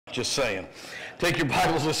Just saying. Take your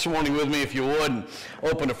Bibles this morning with me, if you would, and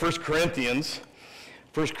open to 1 Corinthians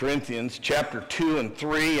chapter 2 and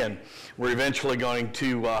 3, and we're eventually going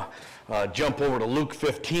to jump over to Luke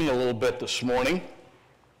 15 a little bit this morning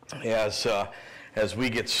as we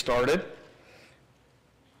get started.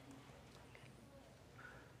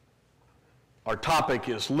 Our topic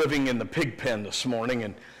is living in the pig pen this morning,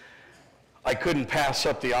 and I couldn't pass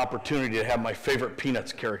up the opportunity to have my favorite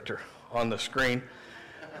Peanuts character on the screen.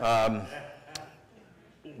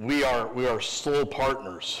 We are soul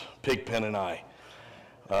partners, Pigpen and I.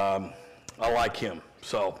 I like him,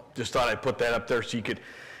 so just thought I'd put that up there so you could,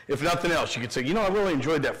 if nothing else, you could say, you know, I really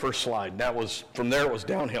enjoyed that first slide. That was, from there it was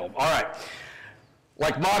downhill. All right,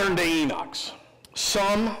 like modern day Enochs,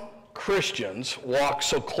 some Christians walk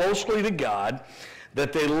so closely to God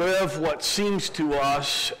that they live what seems to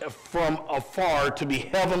us from afar to be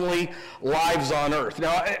heavenly lives on earth.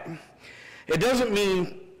 Now, it doesn't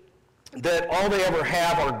mean that all they ever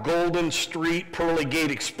have are golden street, pearly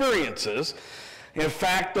gate experiences. In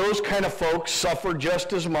fact, those kind of folks suffer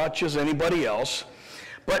just as much as anybody else.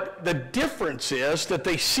 But the difference is that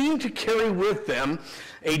they seem to carry with them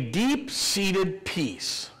a deep-seated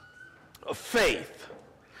peace, a faith,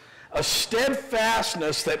 a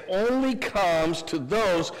steadfastness that only comes to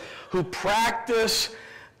those who practice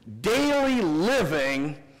daily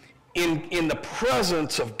living in the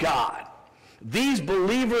presence of God. These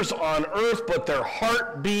believers on earth, but their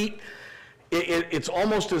heartbeat, it's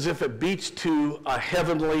almost as if it beats to a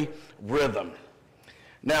heavenly rhythm.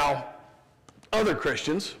 Now, other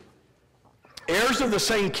Christians, heirs of the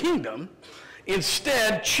same kingdom,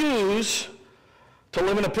 instead choose to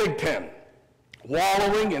live in a pig pen,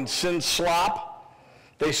 wallowing in sin slop.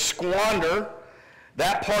 They squander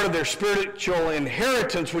that part of their spiritual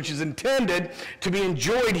inheritance which is intended to be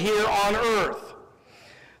enjoyed here on earth.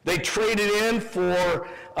 They trade it in for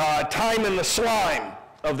time in the slime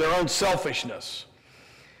of their own selfishness.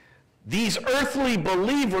 These earthly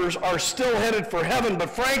believers are still headed for heaven, but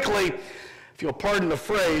frankly, if you'll pardon the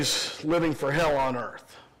phrase, living for hell on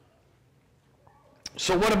earth.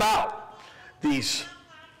 So what about these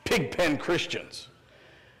pigpen Christians?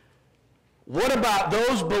 What about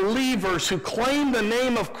those believers who claim the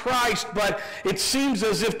name of Christ, but it seems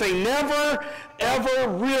as if they never, ever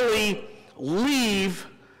really leave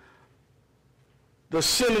the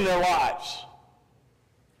sin in their lives?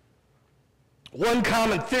 One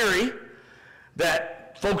common theory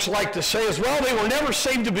that folks like to say is, well, they were never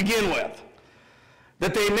saved to begin with.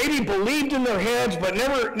 That they maybe believed in their heads, but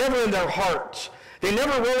never in their hearts. They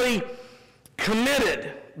never really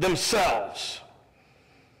committed themselves.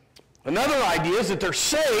 Another idea is that they're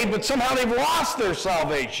saved, but somehow they've lost their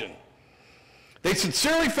salvation. They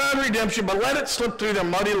sincerely found redemption, but let it slip through their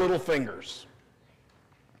muddy little fingers.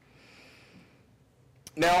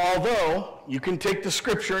 Now, although you can take the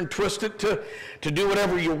scripture and twist it to do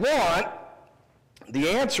whatever you want, the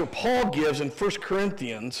answer Paul gives in 1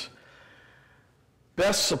 Corinthians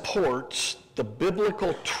best supports the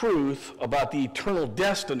biblical truth about the eternal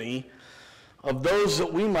destiny of those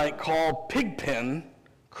that we might call pigpen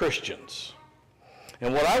Christians.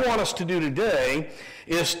 And what I want us to do today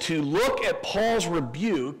is to look at Paul's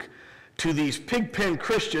rebuke to these pigpen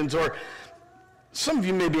Christians, or some of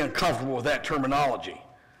you may be uncomfortable with that terminology.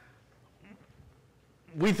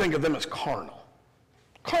 We think of them as carnal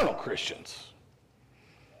Christians.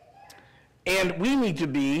 And we need to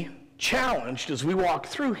be challenged as we walk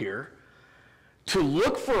through here to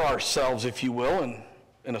look for ourselves, if you will,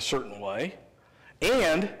 in a certain way,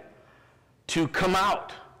 and to come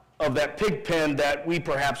out of that pig pen that we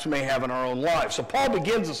perhaps may have in our own lives. So Paul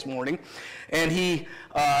begins this morning, and he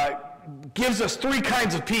gives us three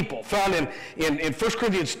kinds of people found in 1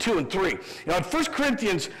 Corinthians 2 and 3. Now, in 1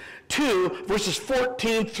 Corinthians 2, verses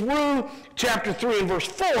 14 through chapter 3 and verse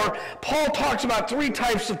 4, Paul talks about three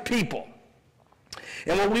types of people.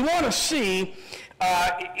 And what we want to see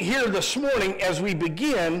here this morning as we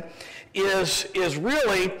begin is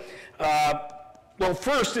really, well,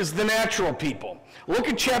 first is the natural people. Look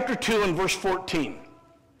at chapter 2 and verse 14.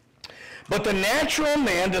 But the natural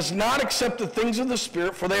man does not accept the things of the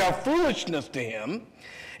Spirit, for they are foolishness to him,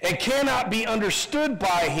 and cannot be understood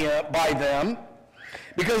by them,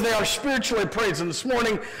 because they are spiritually appraised. And this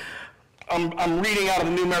morning, I'm reading out of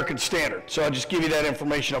the New American Standard, so I'll just give you that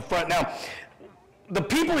information up front. Now, the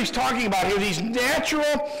people he's talking about here, these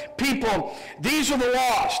natural people, these are the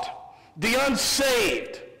lost, the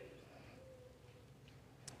unsaved,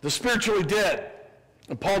 the spiritually dead.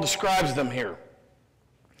 And Paul describes them here.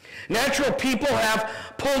 Natural people have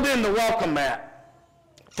pulled in the welcome mat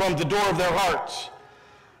from the door of their hearts.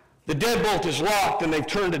 The deadbolt is locked, and they've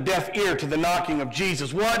turned a deaf ear to the knocking of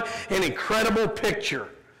Jesus. What an incredible picture.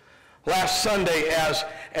 Last Sunday,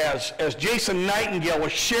 as Jason Nightingale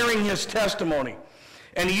was sharing his testimony,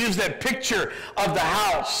 and he used that picture of the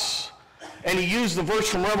house, and he used the verse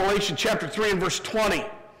from Revelation chapter 3 and verse 20,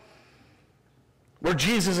 where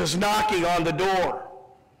Jesus is knocking on the door.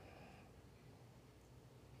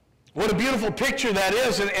 What a beautiful picture that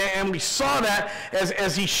is, and we saw that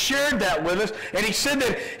as he shared that with us, and he said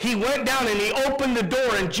that he went down and he opened the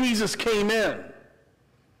door and Jesus came in.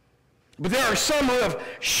 But there are some who have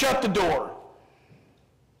shut the door,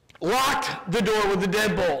 locked the door with the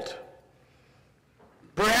deadbolt,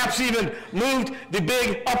 perhaps even moved the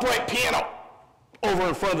big upright piano over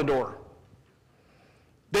in front of the door.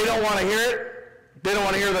 They don't want to hear it. They don't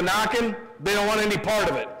want to hear the knocking. They don't want any part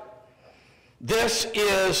of it. This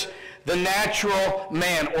is the natural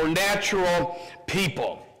man or natural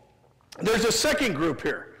people. There's a second group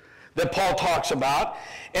here that Paul talks about,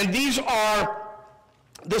 and these are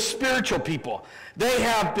the spiritual people. They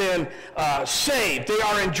have been saved. They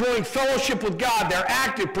are enjoying fellowship with God. They're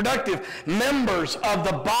active, productive members of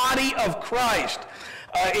the body of Christ.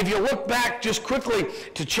 If you look back just quickly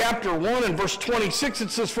to chapter 1 and verse 26,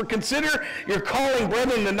 it says, "For consider your calling,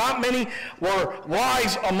 brethren, that not many were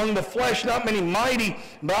wise among the flesh, not many mighty,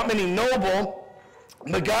 not many noble,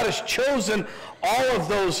 but God has chosen all of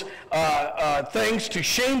those things to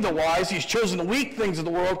shame the wise. He's chosen the weak things of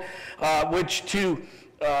the world, which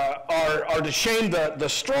are to shame the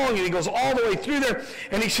strong." And he goes all the way through there,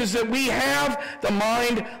 and he says that we have the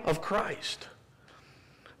mind of Christ.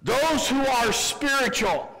 Those who are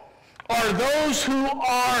spiritual are those who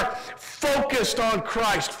are focused on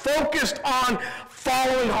Christ, focused on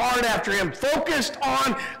following hard after him, focused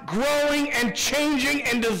on growing and changing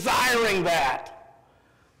and desiring that.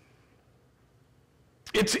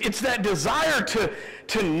 It's that desire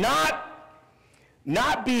to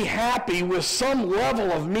not be happy with some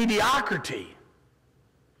level of mediocrity.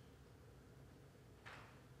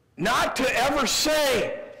 Not to ever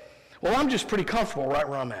say, well, I'm just pretty comfortable right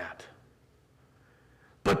where I'm at.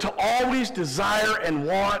 But to always desire and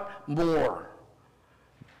want more.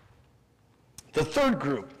 The third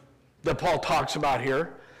group that Paul talks about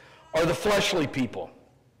here are the fleshly people.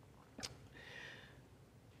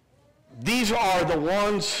 These are the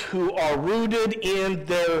ones who are rooted in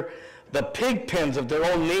the pig pens of their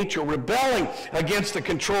own nature, rebelling against the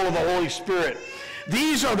control of the Holy Spirit.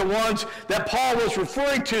 These are the ones that Paul was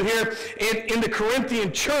referring to here in the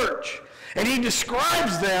Corinthian church. And he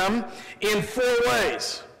describes them in 4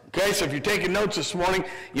 ways. Okay, so if you're taking notes this morning,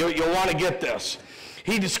 you'll want to get this.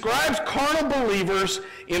 He describes carnal believers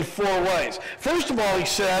in 4 ways. First of all, he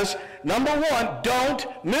says, number 1, don't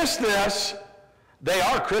miss this, they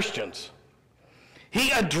are Christians.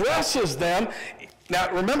 He addresses them. Now,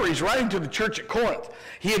 remember, he's writing to the church at Corinth.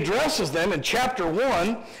 He addresses them in chapter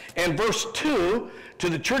 1 and verse 2 to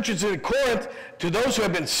the churches in Corinth, to those who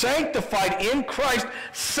have been sanctified in Christ,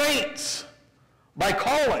 saints, by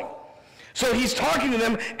calling. So he's talking to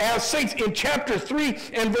them as saints. In chapter 3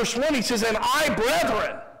 and verse 1, he says, "And I,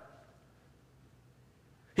 brethren."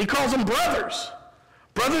 He calls them brothers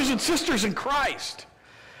and sisters in Christ.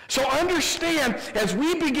 So understand, as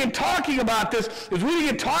we begin talking about this, as we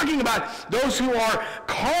begin talking about those who are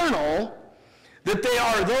carnal, that they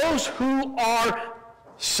are those who are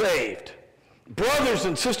saved. Brothers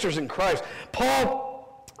and sisters in Christ.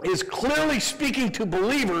 Paul is clearly speaking to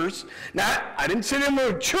believers. Now, I didn't say they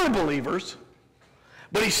were mature believers,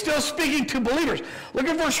 but he's still speaking to believers. Look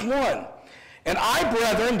at verse 1. "And I,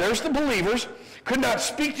 brethren," there's the believers, "could not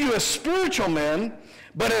speak to you as spiritual men,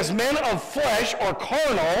 but as men of flesh or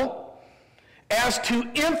carnal, as to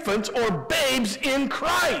infants or babes in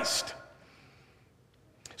Christ."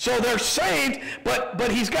 So they're saved, but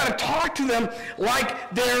he's got to talk to them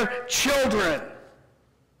like they're children.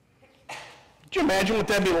 Could you imagine what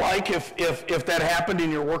that'd be like if that happened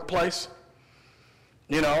in your workplace?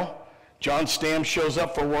 You know, John Stam shows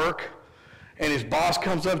up for work, and his boss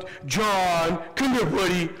comes up, "John, come here,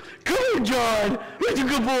 buddy. Come here, John. You're a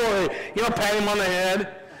good boy." You know, pat him on the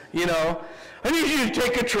head. You know, "I need you to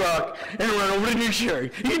take a truck and run over to your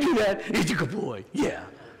shirt. You do that. He's a good boy." Yeah.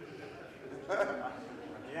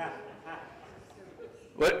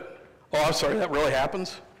 What? Oh, I'm sorry. That really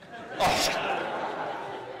happens? Oh.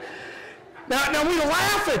 Now we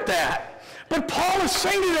laugh at that. But Paul is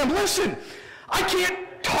saying to them, listen, I can't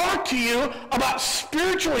talk to you about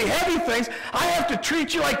spiritually heavy things. I have to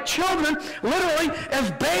treat you like children, literally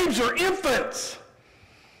as babes or infants.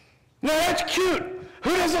 Now that's cute.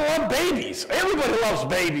 Who doesn't love babies? Everybody loves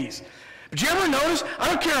babies. But you ever notice, I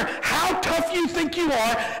don't care how tough you think you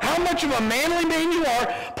are, how much of a manly man you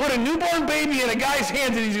are, put a newborn baby in a guy's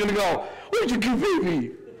hands and he's going to go, where's your cute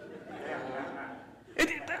baby?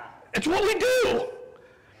 It's what we do.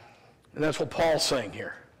 And that's what Paul's saying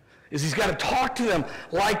here, is he's got to talk to them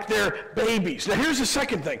like they're babies. Now here's the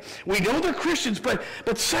second thing. We know they're Christians, but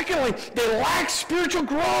secondly, they lack spiritual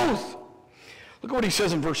growth. Look at what he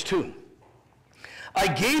says in verse 2. I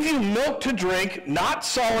gave you milk to drink, not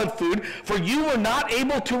solid food, for you were not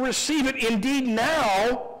able to receive it. Indeed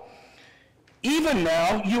now, even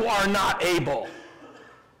now, you are not able.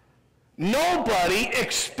 Nobody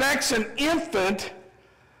expects an infant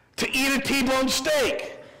to eat a T-bone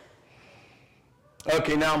steak.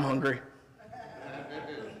 Okay, now I'm hungry.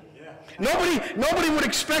 Nobody would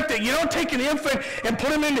expect it. You don't take an infant and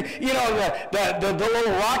put him in, the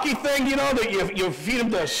little Rocky thing, that you feed him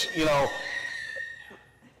this,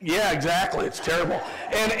 Yeah, exactly. It's terrible.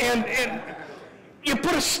 And you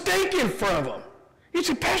put a steak in front of him. You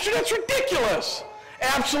say, Pastor, that's ridiculous.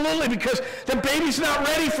 Absolutely, because the baby's not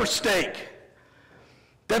ready for steak.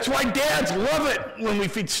 That's why dads love it when we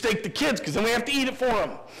feed steak to kids, because then we have to eat it for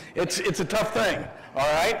them. It's a tough thing,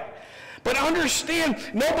 all right? But understand,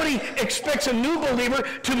 nobody expects a new believer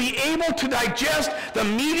to be able to digest the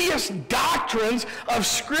meatiest doctrines of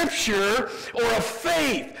Scripture or of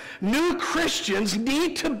faith. New Christians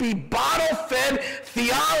need to be bottle-fed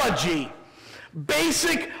theology,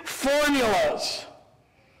 basic formulas,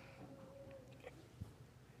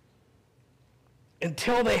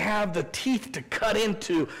 until they have the teeth to cut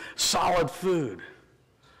into solid food.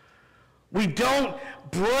 We don't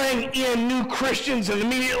bring in new Christians and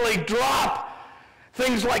immediately drop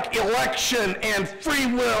things like election and free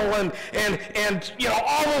will and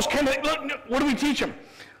all those kind of, what do we teach them?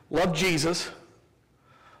 Love Jesus,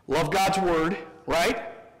 love God's word, right?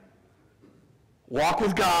 Walk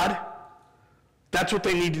with God. That's what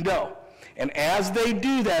they need to know. And as they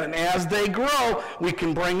do that and as they grow, we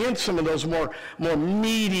can bring in some of those more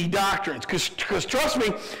meaty doctrines. Because trust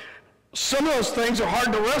me, some of those things are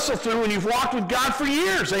hard to wrestle through when you've walked with God for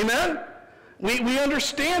years. Amen? We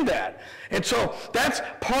understand that. And so that's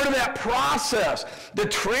part of that process. The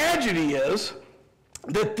tragedy is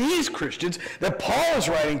that these Christians that Paul is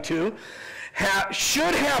writing to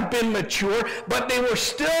should have been mature, but they were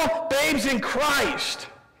still babes in Christ.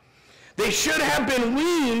 They should have been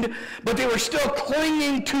weaned, but they were still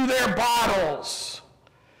clinging to their bottles.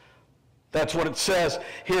 That's what it says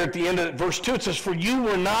here at the end of verse 2. It says, for you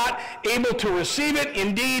were not able to receive it.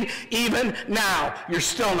 Indeed, even now, you're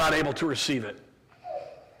still not able to receive it.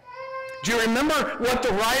 Do you remember what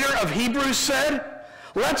the writer of Hebrews said?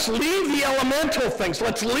 Let's leave the elemental things.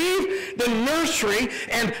 Let's leave the nursery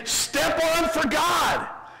and step on for God.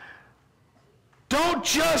 Don't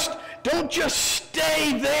just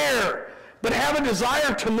stay there, but have a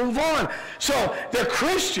desire to move on. So they're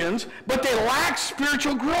Christians, but they lack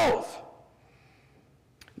spiritual growth.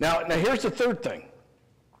 Now here's the third thing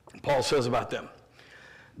Paul says about them.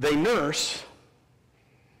 They nurse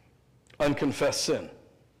unconfessed sin.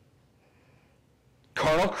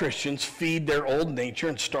 Carnal Christians feed their old nature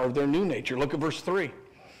and starve their new nature. Look at verse 3.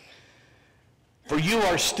 For you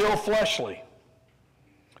are still fleshly.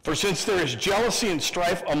 For since there is jealousy and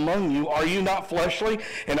strife among you, are you not fleshly?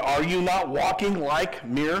 And are you not walking like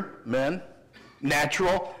mere men?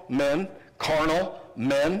 Natural men? Carnal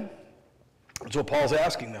men? That's what Paul's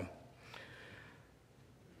asking them.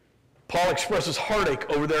 Paul expresses heartache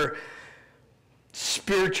over their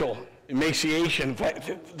spiritual emaciation. In fact,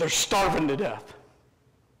 they're starving to death.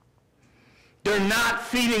 They're not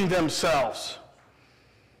feeding themselves.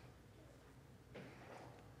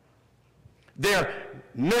 They're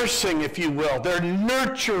nursing, if you will. They're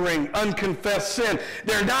nurturing unconfessed sin.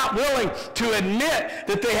 They're not willing to admit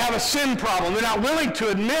that they have a sin problem. They're not willing to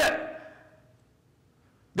admit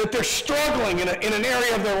that they're struggling in an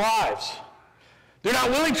area of their lives. They're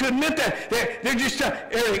not willing to admit that. They're just,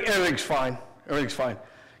 everything's fine. Everything's fine.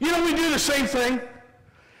 We do the same thing.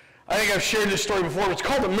 I think I've shared this story before. It's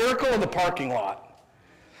called the miracle of the parking lot.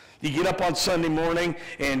 You get up on Sunday morning,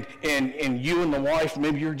 and you and the wife,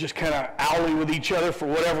 maybe you're just kind of owly with each other for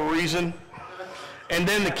whatever reason, and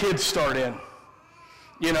then the kids start in,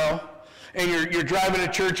 and you're driving to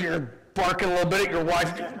church, and you're barking a little bit at your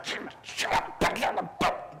wife, shut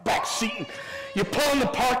up, back seat, and you pull in the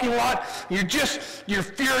parking lot, you're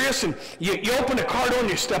furious, and you open the car door, and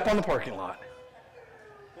you step on the parking lot.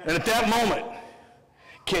 And at that moment,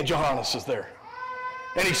 Kid Johannes is there.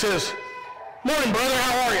 And he says, morning, brother,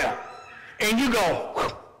 how are you? And you go,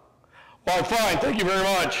 well, I'm fine, thank you very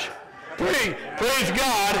much. Praise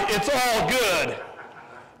God, it's all good.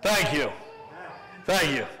 Thank you.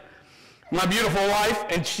 Thank you. My beautiful wife,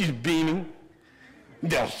 and she's beaming.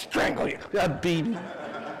 They'll strangle you. They're beaming.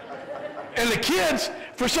 And the kids,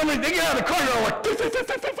 for some reason, they get out of the car and they're like,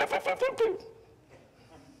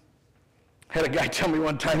 had a guy tell me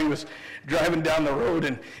one time he was driving down the road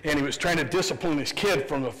and he was trying to discipline his kid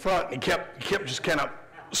from the front, and he kept just kind of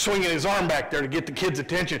swinging his arm back there to get the kid's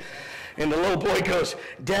attention. And the little boy goes,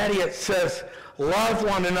 "Daddy, it says love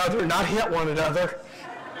one another, not hit one another."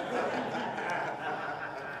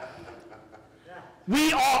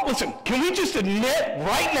 We all, listen, can we just admit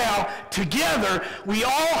right now, together, we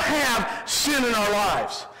all have sin in our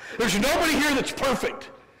lives. There's nobody here that's perfect.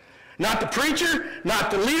 Not the preacher, not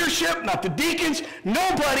the leadership, not the deacons.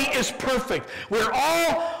 Nobody is perfect. We're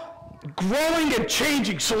all growing and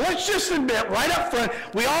changing. So let's just admit right up front,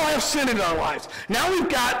 we all have sin in our lives. Now we've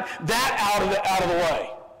got that out of the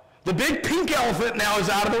way. The big pink elephant now is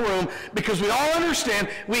out of the room because we all understand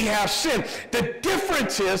we have sin. The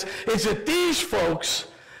difference is that these folks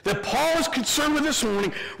that Paul is concerned with this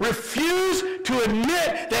morning refuse to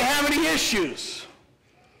admit they have any issues.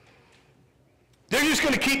 They're just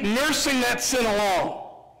going to keep nursing that sin along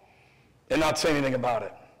and not say anything about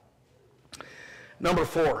it. Number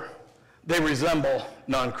 4, they resemble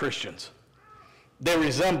non-Christians. They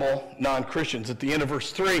resemble non-Christians. At the end of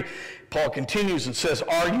verse 3, Paul continues and says,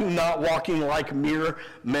 "Are you not walking like mere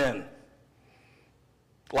men?"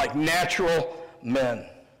 Like natural men.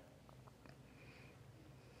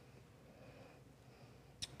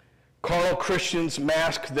 Carnal Christians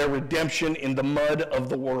mask their redemption in the mud of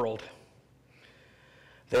the world.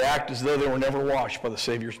 They act as though they were never washed by the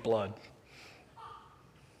Savior's blood.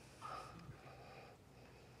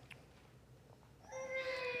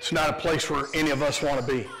 It's not a place where any of us want to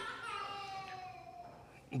be.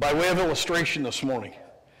 By way of illustration this morning,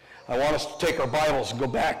 I want us to take our Bibles and go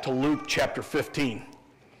back to Luke chapter 15.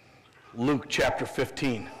 Luke chapter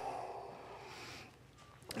 15.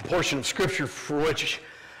 A portion of Scripture for which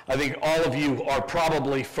I think all of you are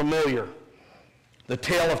probably familiar. The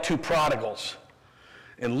tale of two prodigals.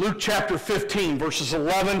 In Luke chapter 15, verses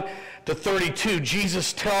 11 to 32,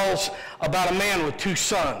 Jesus tells about a man with two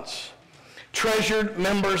sons, treasured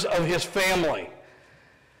members of his family,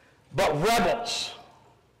 but rebels.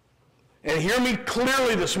 And hear me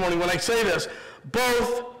clearly this morning when I say this,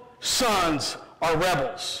 both sons are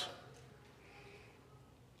rebels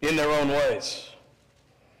in their own ways.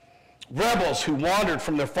 Rebels who wandered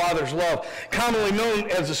from their father's love. Commonly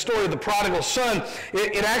known as the story of the prodigal son,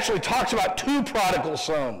 it actually talks about two prodigal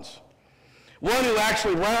sons. One who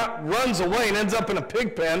actually runs away and ends up in a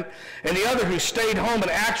pig pen, and the other who stayed home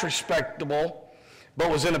and acts respectable,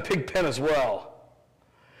 but was in a pig pen as well.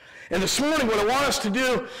 And this morning, what I want us to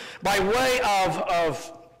do by way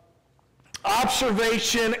of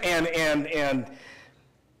observation and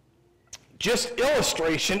just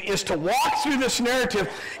illustration is to walk through this narrative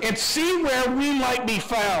and see where we might be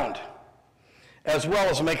found, as well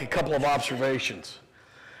as make a couple of observations.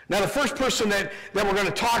 Now, the first person that we're going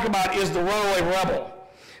to talk about is the runaway rebel.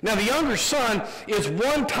 Now, the younger son is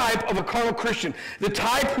one type of a carnal Christian, the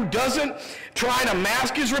type who doesn't try to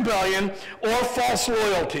mask his rebellion or false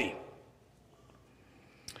loyalty.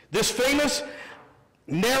 This famous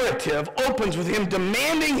narrative opens with him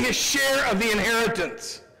demanding his share of the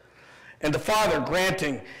inheritance and the father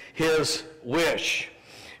granting his wish.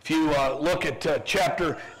 If you look at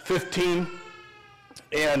chapter 15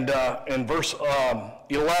 and verse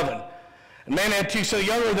 11, a man had two sons,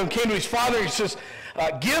 younger of them came to his father. He says,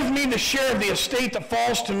 "Give me the share of the estate that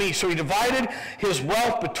falls to me." So he divided his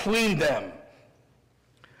wealth between them.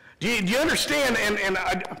 Do you understand?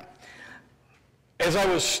 As I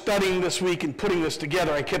was studying this week and putting this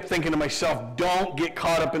together, I kept thinking to myself, don't get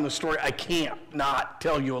caught up in the story. I can't not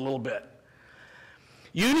tell you a little bit.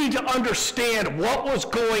 You need to understand what was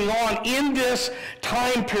going on in this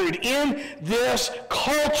time period, in this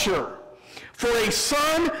culture. For a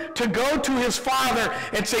son to go to his father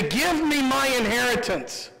and say, "Give me my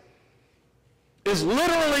inheritance," is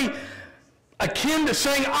literally akin to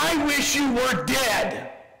saying, "I wish you were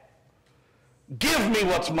dead. Give me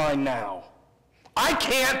what's mine now. I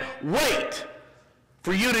can't wait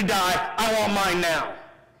for you to die. I want mine now."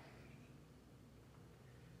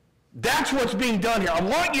 That's what's being done here. I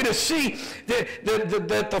want you to see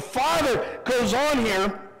that the father goes on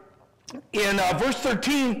here in verse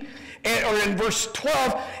 13, or in verse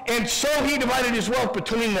 12, and so he divided his wealth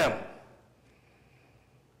between them.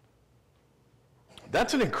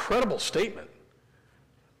 That's an incredible statement,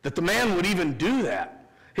 that the man would even do that.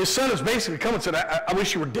 His son has basically come and said, I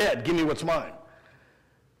wish you were dead. Give me what's mine.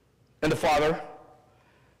 And the father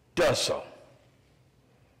does so.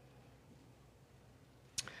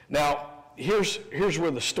 Now, here's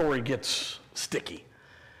where the story gets sticky.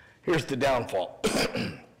 Here's the downfall.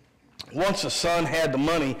 Once the son had the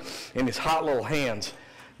money in his hot little hands,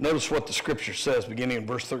 notice what the scripture says, beginning in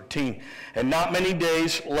verse 13. And not many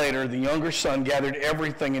days later, the younger son gathered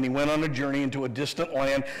everything, and he went on a journey into a distant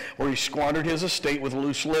land where he squandered his estate with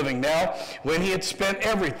loose living. Now, when he had spent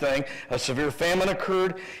everything, a severe famine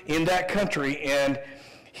occurred in that country, and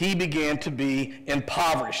he began to be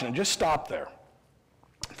impoverished. And just stop there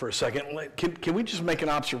for a second. Can we just make an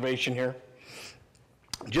observation here?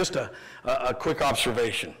 Just a quick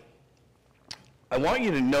observation. I want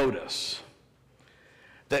you to notice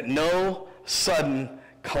that no sudden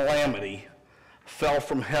calamity fell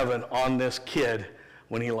from heaven on this kid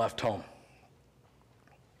when he left home.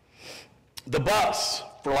 The bus,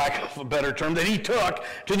 for lack of a better term, that he took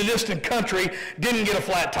to the distant country didn't get a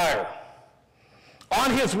flat tire.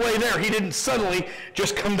 On his way there, he didn't suddenly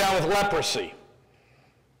just come down with leprosy.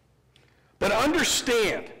 But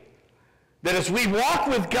understand that as we walk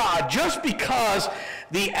with God, just because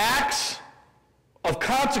the acts of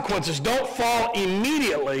consequences don't fall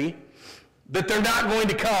immediately, that they're not going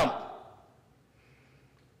to come.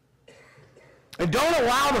 And don't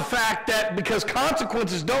allow the fact that because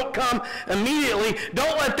consequences don't come immediately,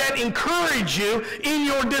 don't let that encourage you in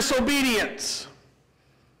your disobedience.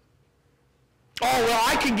 Oh, well,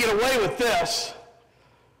 I can get away with this.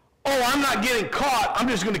 Oh, I'm not getting caught. I'm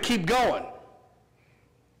just going to keep going.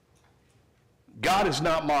 God is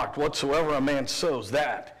not mocked. Whatsoever a man sows,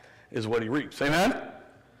 that is what he reaps. Amen?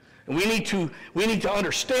 And we need to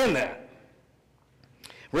understand that.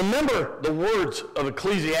 Remember the words of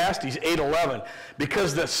Ecclesiastes 8:11,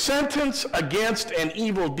 because the sentence against an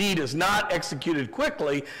evil deed is not executed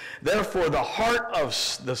quickly, therefore the heart of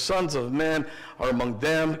the sons of men are among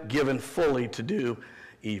them given fully to do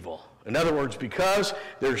evil. In other words, because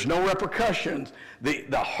there's no repercussions,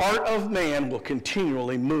 the heart of man will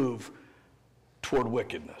continually move toward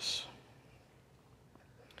wickedness.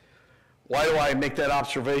 Why do I make that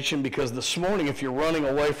observation? Because this morning, if you're running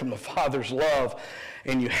away from the Father's love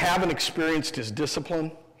and you haven't experienced his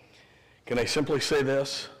discipline, can I simply say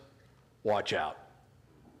this? Watch out.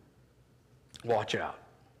 Watch out.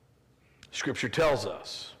 Scripture tells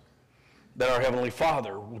us that our Heavenly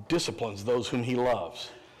Father disciplines those whom he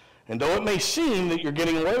loves. And though it may seem that you're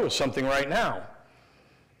getting away with something right now,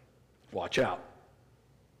 watch out.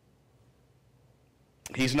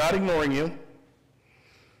 He's not ignoring you.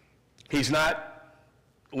 He's not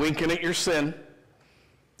winking at your sin.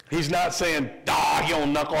 He's not saying, you old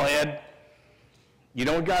knucklehead. You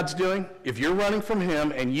know what God's doing? If you're running from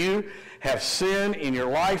him and you have sin in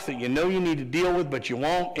your life that you know you need to deal with, but you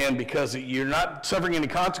won't, and because you're not suffering any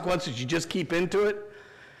consequences, you just keep into it,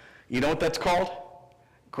 you know what that's called?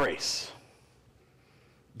 Grace.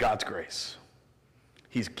 God's grace.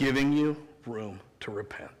 He's giving you room to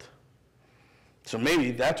repent. So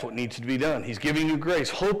maybe that's what needs to be done. He's giving you grace,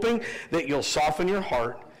 hoping that you'll soften your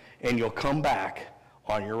heart and you'll come back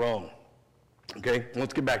on your own. Okay,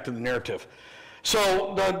 let's get back to the narrative.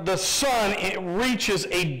 So the son, it reaches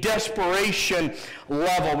a desperation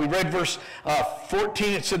level. We read verse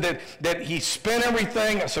 14. It said that he spent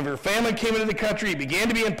everything. A severe famine came into the country. He began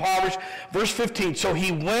to be impoverished. Verse 15, so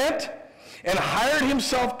he went and hired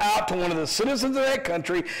himself out to one of the citizens of that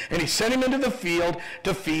country, and he sent him into the field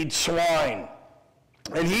to feed swine.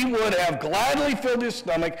 And he would have gladly filled his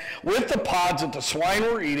stomach with the pods that the swine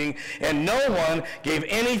were eating, and no one gave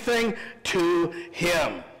anything to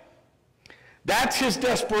him. That's his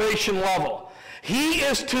desperation level. He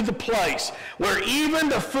is to the place where even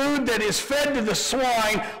the food that is fed to the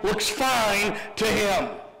swine looks fine to him.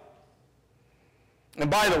 And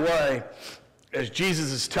by the way, as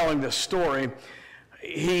Jesus is telling this story,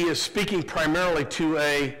 he is speaking primarily to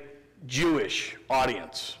a Jewish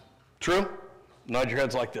audience. True? Nod your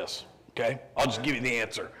heads like this, okay? I'll just give you the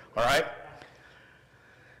answer, all right?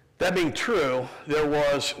 That being true, there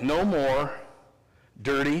was no more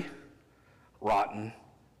dirty, rotten,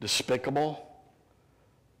 despicable,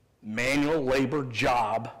 manual labor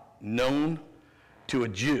job known to a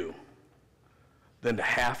Jew than to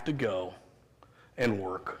have to go and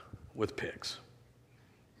work with pigs.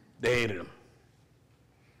 They hated him.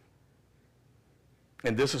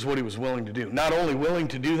 And this is what he was willing to do. Not only willing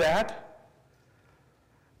to do that,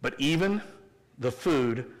 but even the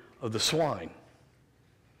food of the swine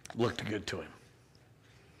looked good to him.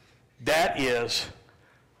 That is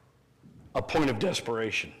a point of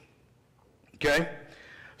desperation. Okay?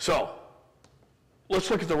 So, let's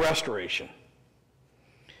look at the restoration.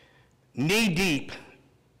 Knee-deep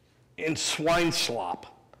in swine slop,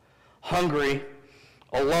 hungry,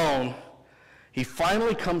 alone, he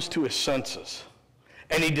finally comes to his senses.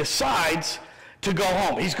 and he decides to go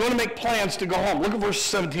home. He's going to make plans to go home. Look at verse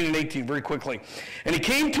 17 and 18 very quickly. And he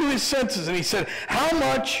came to his senses, and he said, how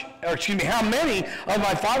many of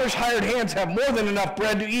my father's hired hands have more than enough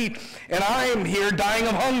bread to eat, and I am here dying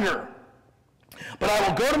of hunger? But I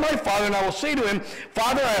will go to my father, and I will say to him,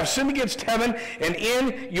 Father, I have sinned against heaven and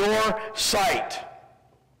in your sight.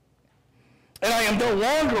 And I am no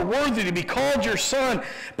longer worthy to be called your son,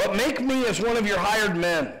 but make me as one of your hired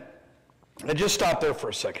men. And just stop there for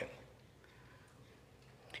a second.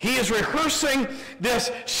 He is rehearsing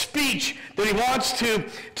this speech that he wants to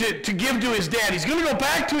give to his dad. He's going to go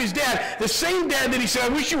back to his dad, the same dad that he said,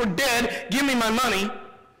 I wish you were dead, give me my money.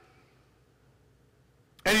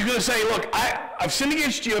 And he's going to say, look, I've sinned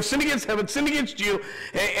against you, I've sinned against heaven, sinned against you,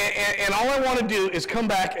 and all I want to do is come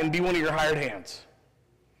back and be one of your hired hands.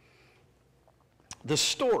 The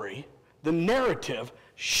story, the narrative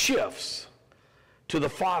shifts to the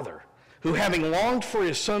father, who, having longed for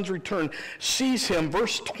his son's return, sees him.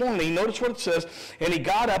 Verse 20, notice what it says, and he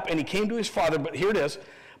got up and he came to his father, but here it is,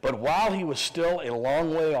 but while he was still a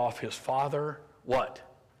long way off, his father, what?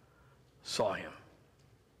 Saw him.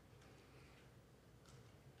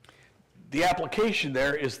 The application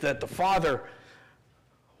there is that the father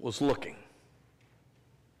was looking,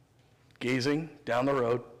 gazing down the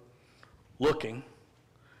road, looking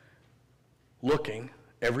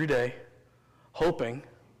every day, hoping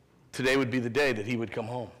today would be the day that he would come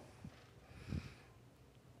home.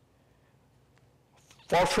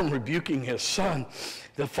 Far from rebuking his son,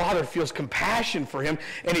 the father feels compassion for him,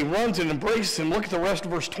 and he runs and embraces him. Look at the rest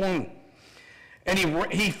of verse 20. And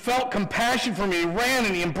he felt compassion for him. He ran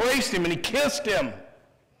and he embraced him and he kissed him.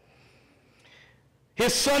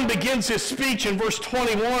 His son begins his speech in verse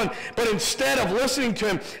 21, but instead of listening to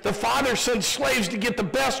him, the father sends slaves to get the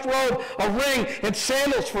best robe, a ring, and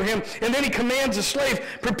sandals for him. And then he commands the slaves,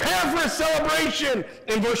 prepare for a celebration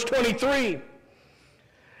in verse 23.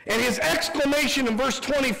 And his exclamation in verse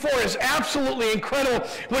 24 is absolutely incredible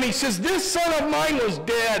when he says, this son of mine was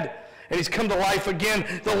dead, and he's come to life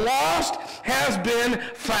again. The lost has been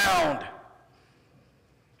found.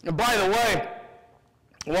 And by the way,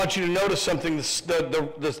 I want you to notice something,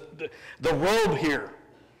 the robe here.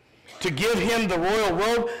 To give him the royal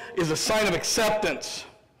robe is a sign of acceptance.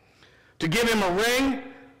 To give him a ring,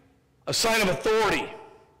 a sign of authority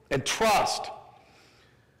and trust.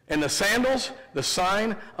 And the sandals, the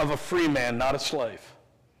sign of a free man, not a slave,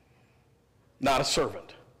 not a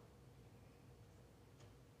servant.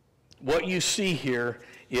 What you see here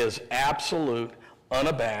is absolute,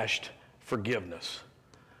 unabashed forgiveness.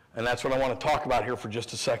 And that's what I want to talk about here for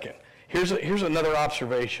just a second. Here's another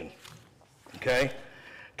observation, okay?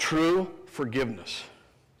 True forgiveness.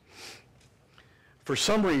 For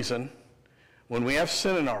some reason, when we have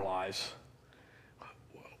sin in our lives,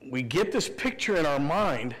 we get this picture in our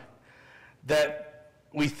mind that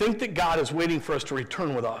we think that God is waiting for us to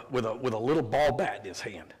return with a little ball bat in his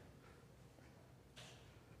hand.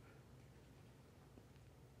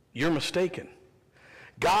 You're mistaken.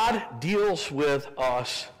 God deals with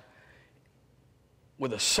us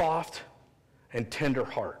with a soft and tender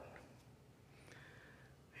heart.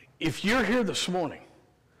 If you're here this morning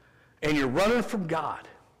and you're running from God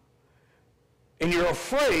and you're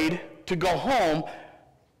afraid to go home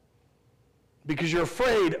because you're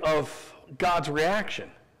afraid of God's reaction,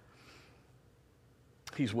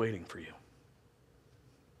 he's waiting for you.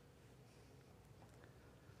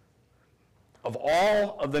 Of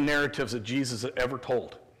all of the narratives that Jesus had ever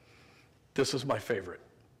told, this is my favorite.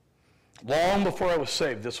 Long before I was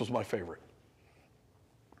saved, this was my favorite.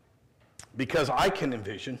 Because I can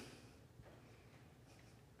envision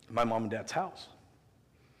my mom and dad's house.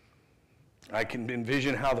 I can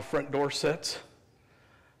envision how the front door sits,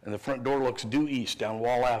 and the front door looks due east down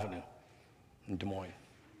Wall Avenue in Des Moines.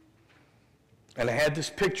 And I had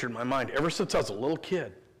this picture in my mind ever since I was a little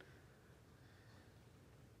kid.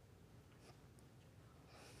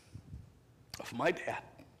 Of my dad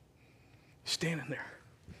standing there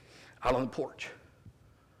out on the porch,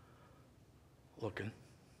 looking,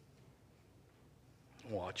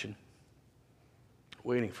 watching,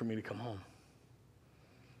 waiting for me to come home.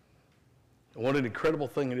 And what an incredible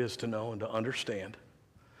thing it is to know and to understand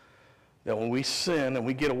that when we sin and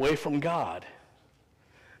we get away from God,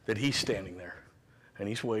 that he's standing there and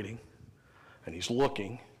he's waiting and he's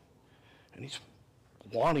looking and he's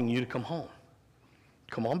wanting you to come home.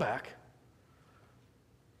 Come on back.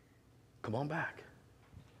 Come on back.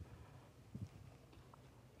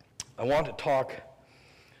 I want to talk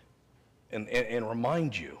and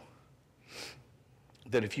remind you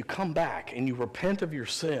that if you come back and you repent of your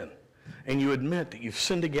sin and you admit that you've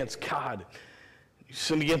sinned against God, you've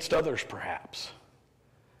sinned against others perhaps,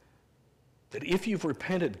 that if you've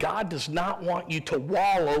repented, God does not want you to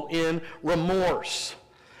wallow in remorse.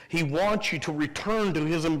 He wants you to return to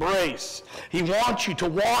his embrace. He wants you to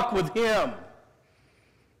walk with him.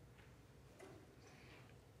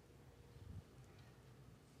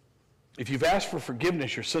 If you've asked for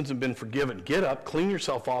forgiveness, your sins have been forgiven. Get up, clean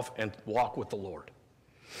yourself off, and walk with the Lord.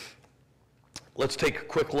 Let's take a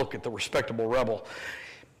quick look at the respectable rebel.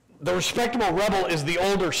 The respectable rebel is the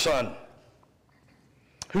older son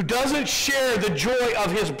who doesn't share the joy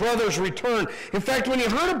of his brother's return. In fact, when he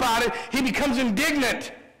heard about it, he becomes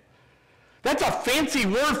indignant. That's a fancy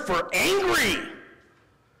word for angry.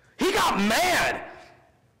 He got mad.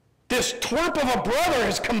 This twerp of a brother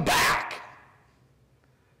has come back.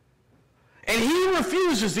 And he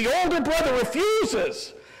refuses, the older brother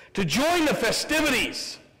refuses to join the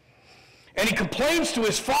festivities. And he complains to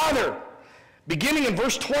his father. Beginning in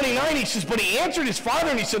verse 29, he says, but he answered his father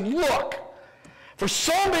and he said, look, for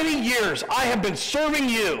so many years I have been serving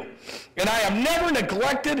you, and I have never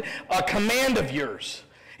neglected a command of yours.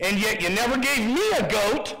 And yet you never gave me a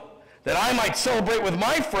goat that I might celebrate with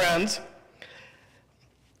my friends.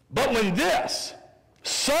 But when this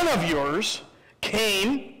son of yours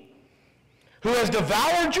came, who has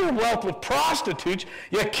devoured your wealth with prostitutes,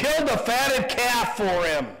 you killed the fatted calf for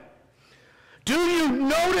him. Do you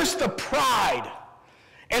notice the pride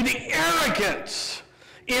and the arrogance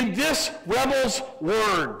in this rebel's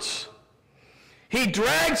words? He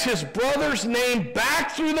drags his brother's name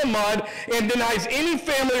back through the mud and denies any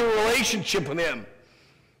family relationship with him.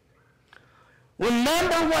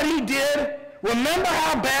 Remember what he did? Remember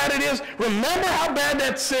how bad it is? Remember how bad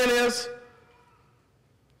that sin is?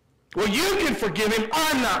 Well, you can forgive him.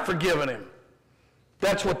 I'm not forgiving him.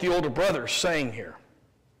 That's what the older brother is saying here.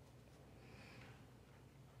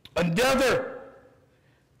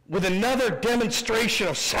 With another demonstration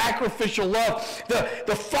of sacrificial love,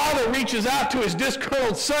 the father reaches out to his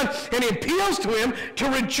disgruntled son and he appeals to him to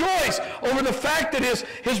rejoice over the fact that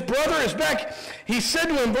his brother is back. He said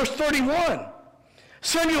to him, verse 31,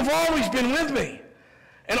 son, you have always been with me,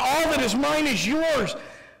 and all that is mine is yours.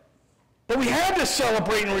 But we had to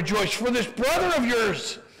celebrate and rejoice, for this brother of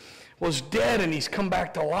yours was dead and he's come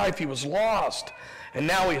back to life. He was lost and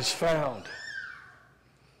now he is found.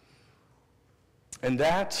 And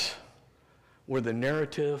that's where the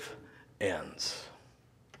narrative ends.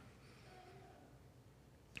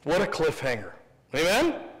 What a cliffhanger.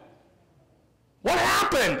 Amen? What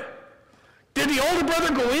happened? Did the older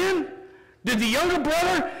brother go in? Did the younger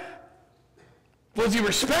brother, was he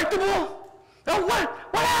respectable? No, what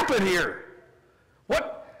happened here?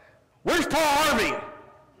 Where's Paul Harvey?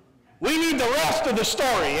 We need the rest of the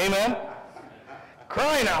story, amen?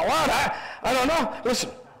 Crying out loud, I don't know. Listen,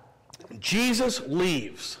 Jesus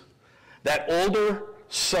leaves that older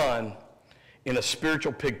son in a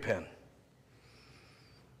spiritual pig pen.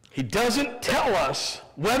 He doesn't tell us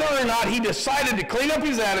whether or not he decided to clean up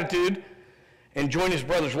his attitude and join his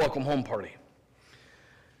brother's welcome home party.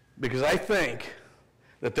 Because I think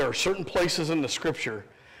that there are certain places in the scripture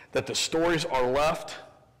that the stories are left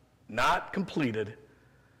not completed,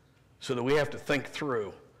 so that we have to think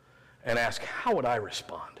through and ask, how would I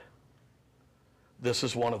respond? This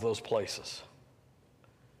is one of those places.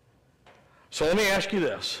 So let me ask you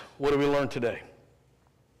this. What do we learn today?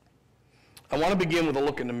 I want to begin with a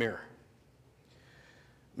look in the mirror.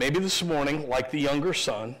 Maybe this morning, like the younger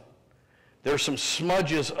son, there's some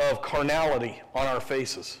smudges of carnality on our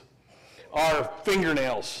faces. Our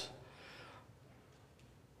fingernails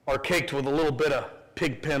are caked with a little bit of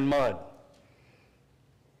pig pen mud.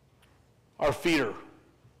 Our feet are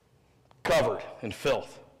covered in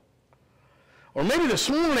filth. Or maybe this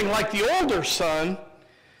morning, like the older son,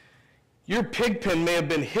 your pig pen may have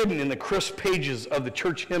been hidden in the crisp pages of the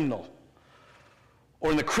church hymnal, or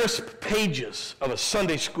in the crisp pages of a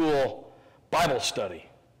Sunday school Bible study.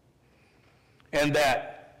 And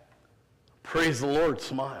that, praise the Lord,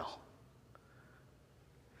 smile.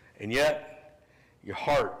 And yet, your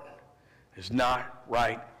heart is not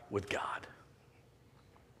right with God.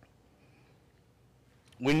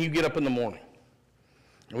 When you get up in the morning,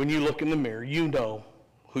 when you look in the mirror, you know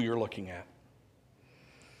who you're looking at.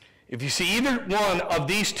 If you see either one of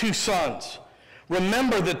these two sons,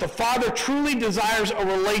 remember that the Father truly desires a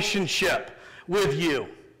relationship with you.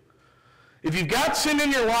 If you've got sin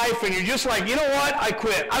in your life and you're just like, you know what, I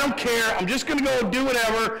quit, I don't care, I'm just going to go do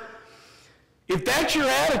whatever. If that's your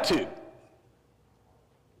attitude,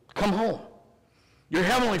 come home. Your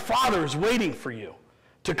Heavenly Father is waiting for you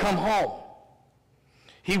to come home.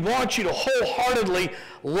 He wants you to wholeheartedly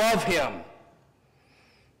love Him.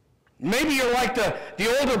 Maybe you're like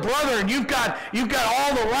the older brother, and you've got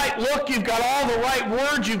all the right look, you've got all the right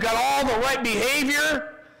words, you've got all the right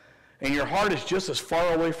behavior, and your heart is just as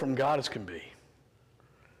far away from God as can be.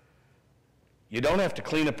 You don't have to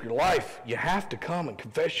clean up your life. You have to come and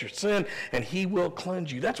confess your sin, and he will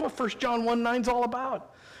cleanse you. That's what 1 John 1:9 is all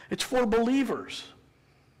about. It's for believers.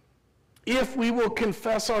 If we will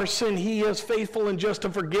confess our sin, he is faithful and just to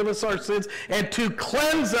forgive us our sins and to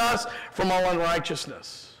cleanse us from all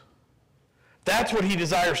unrighteousness. That's what he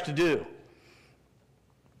desires to do.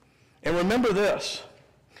 And remember this.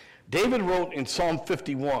 David wrote in Psalm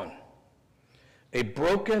 51, "A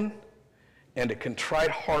broken and a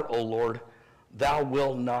contrite heart, O Lord, thou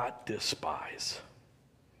wilt not despise."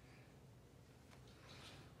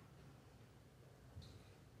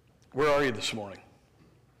 Where are you this morning?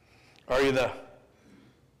 Are you the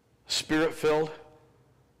Spirit-filled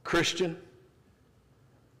Christian?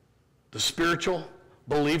 The spiritual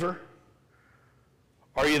believer?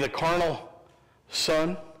 Are you the carnal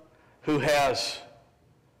son who has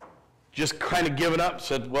just kind of given up,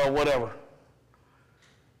 said, well, whatever?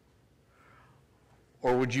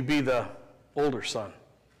 Or would you be the older son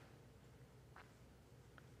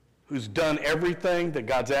who's done everything that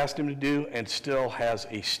God's asked him to do and still has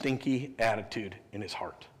a stinky attitude in his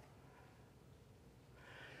heart?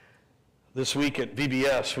 This week at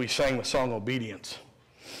VBS, we sang the song Obedience.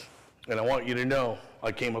 And I want you to know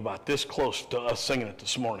I came about this close to us singing it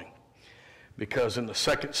this morning. Because in the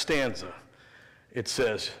second stanza, it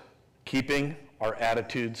says, keeping our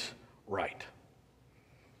attitudes right.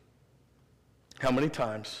 How many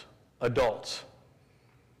times, adults,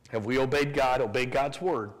 have we obeyed God, obeyed God's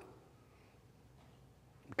word,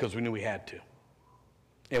 because we knew we had to?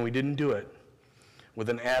 And we didn't do it with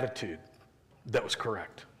an attitude that was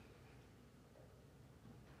correct.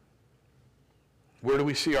 Where do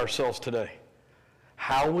we see ourselves today?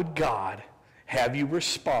 How would God have you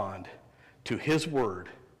respond to his word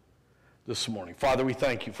this morning? Father, we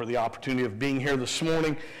thank you for the opportunity of being here this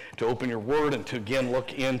morning to open your word and to again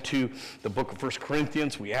look into the book of 1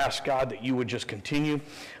 Corinthians. We ask, God, that you would just continue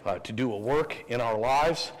to do a work in our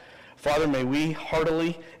lives. Father, may we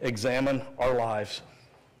heartily examine our lives.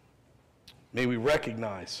 May we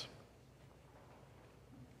recognize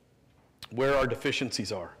where our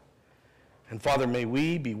deficiencies are. And Father, may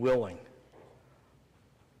we be willing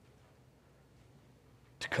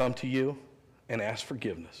to come to you and ask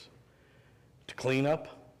forgiveness, to clean up,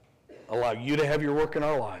 allow you to have your work in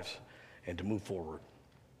our lives, and to move forward.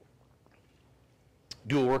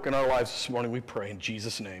 Do a work in our lives this morning, we pray in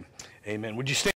Jesus' name. Amen. Would you stand?